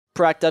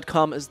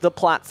Practice.com is the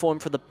platform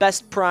for the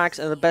best pracs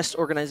and the best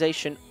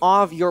organization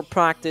of your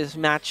practice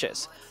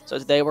matches. So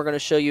today we're going to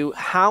show you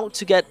how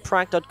to get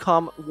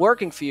Practice.com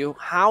working for you,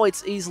 how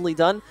it's easily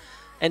done.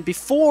 And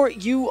before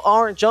you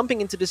are jumping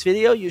into this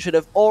video, you should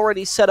have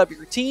already set up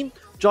your team,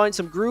 joined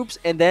some groups,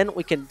 and then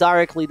we can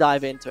directly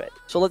dive into it.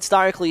 So let's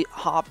directly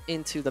hop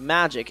into the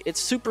magic. It's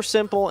super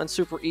simple and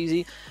super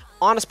easy.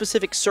 On a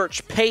specific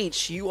search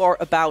page, you are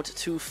about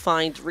to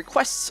find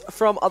requests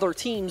from other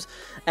teams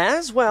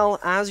as well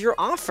as your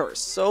offers.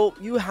 So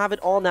you have it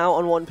all now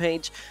on one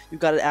page.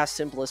 You've got it as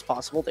simple as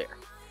possible there.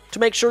 To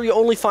make sure you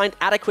only find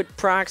adequate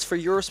pracs for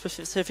your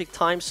specific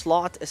time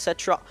slot,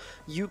 etc.,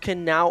 you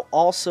can now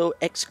also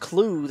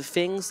exclude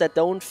things that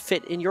don't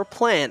fit in your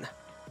plan.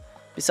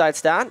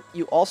 Besides that,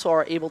 you also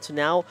are able to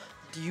now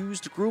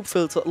use the group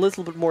filter a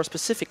little bit more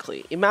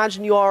specifically.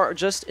 Imagine you are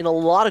just in a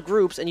lot of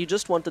groups and you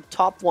just want the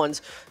top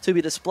ones to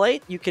be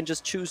displayed. You can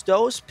just choose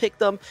those, pick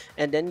them,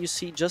 and then you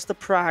see just the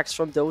pracs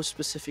from those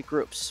specific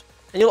groups.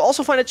 And you'll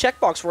also find a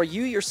checkbox where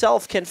you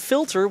yourself can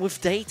filter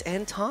with date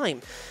and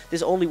time.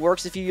 This only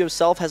works if you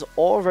yourself has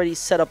already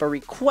set up a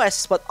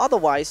request, but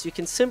otherwise you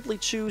can simply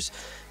choose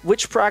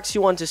which pracs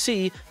you want to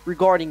see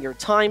regarding your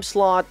time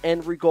slot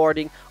and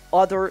regarding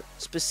other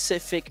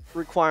specific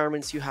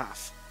requirements you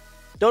have.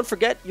 Don't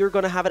forget, you're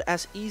going to have it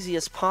as easy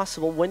as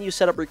possible when you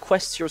set up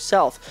requests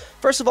yourself.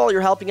 First of all,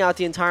 you're helping out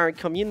the entire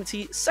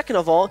community. Second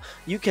of all,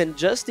 you can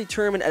just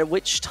determine at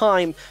which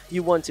time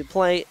you want to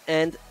play,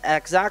 and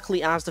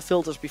exactly as the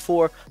filters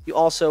before, you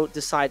also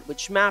decide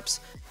which maps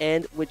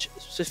and which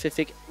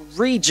specific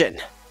region.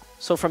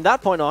 So from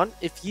that point on,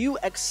 if you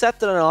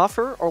accepted an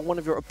offer or one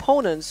of your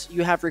opponents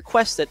you have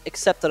requested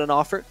accepted an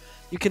offer,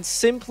 you can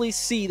simply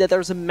see that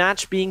there's a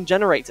match being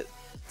generated.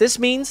 This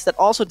means that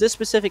also this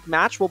specific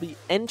match will be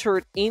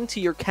entered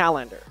into your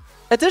calendar.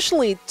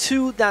 Additionally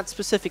to that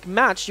specific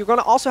match, you're going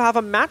to also have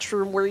a match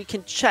room where you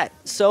can chat.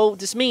 So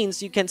this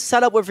means you can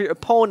set up with your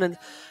opponent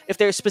if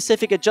there's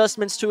specific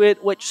adjustments to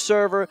it, which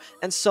server,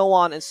 and so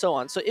on and so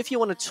on. So if you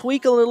want to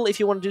tweak a little, if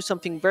you want to do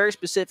something very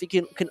specific,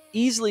 you can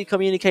easily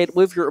communicate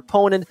with your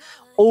opponent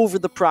over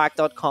the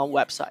Practice.com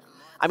website.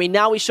 I mean,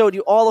 now we showed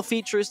you all the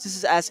features. This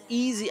is as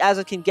easy as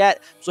it can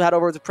get. So head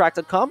over to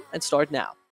Practice.com and start now.